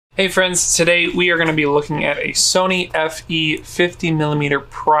Hey friends, today we are going to be looking at a Sony FE 50mm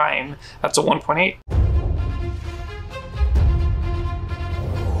Prime. That's a 1.8.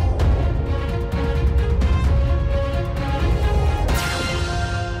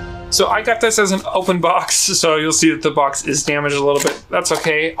 So I got this as an open box, so you'll see that the box is damaged a little bit. That's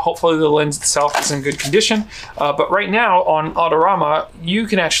okay. Hopefully the lens itself is in good condition. But right now on Autorama, you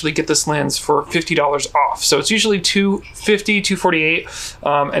can actually get this lens for $50 off. So it's usually $250,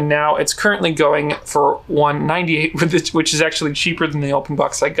 $248, and now it's currently going for $198, which is actually cheaper than the open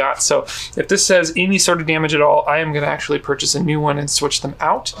box I got. So if this says any sort of damage at all, I am going to actually purchase a new one and switch them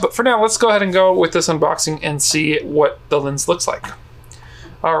out. But for now, let's go ahead and go with this unboxing and see what the lens looks like.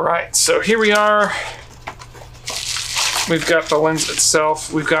 All right, so here we are. We've got the lens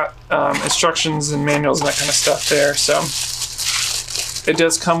itself. We've got instructions and manuals and that kind of stuff there. So it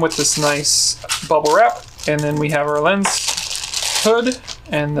does come with this nice bubble wrap. And then we have our lens hood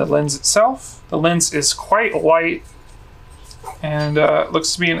and the lens itself. The lens is quite light and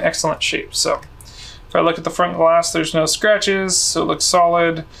looks to be in excellent shape. So if I look at the front glass, there's no scratches, so it looks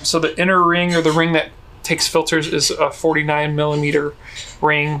solid. So the inner ring, or the ring that takes filters, is a 49mm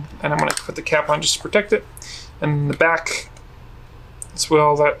ring, and I'm going to put the cap on just to protect it. And the back as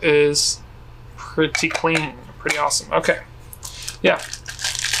well, that is pretty clean, pretty awesome. Okay, yeah.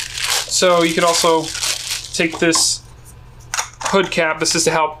 So you could also take this hood cap. This is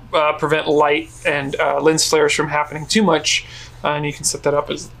to help prevent light and lens flares from happening too much. And you can set that up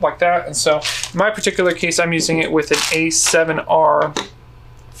as like that. And so in my particular case, I'm using it with an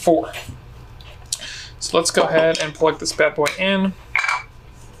A7R4. So let's go ahead and plug this bad boy in.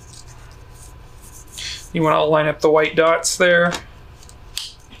 You want to line up the white dots there.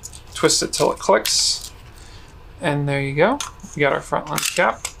 Twist it till it clicks. And there you go. We got our front lens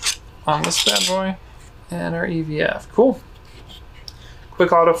cap on this bad boy. And our EVF. Cool.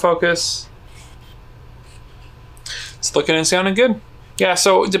 Quick autofocus. It's looking and sounding good. Yeah,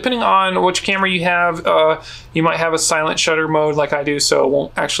 so depending on which camera you have, you might have a silent shutter mode like I do, so it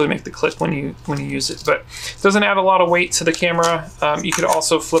won't actually make the click when you use it. But it doesn't add a lot of weight to the camera. You could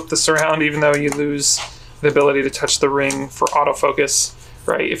also flip this around, even though you lose the ability to touch the ring for autofocus,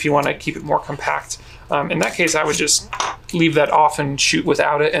 right? If you want to keep it more compact. In that case, I would just leave that off and shoot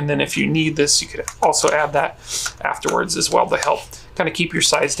without it. And then if you need this, you could also add that afterwards as well to help kind of keep your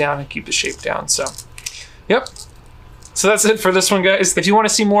size down and keep the shape down. So, yep. So that's it for this one, guys. If you want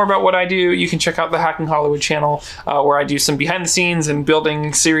to see more about what I do, you can check out the Hacking Hollywood channel, where I do some behind the scenes and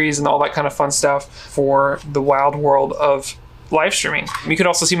building series and all that kind of fun stuff for the wild world of live streaming. You can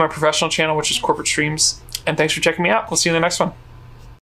also see my professional channel, which is Corporate Streams. And thanks for checking me out. We'll see you in the next one.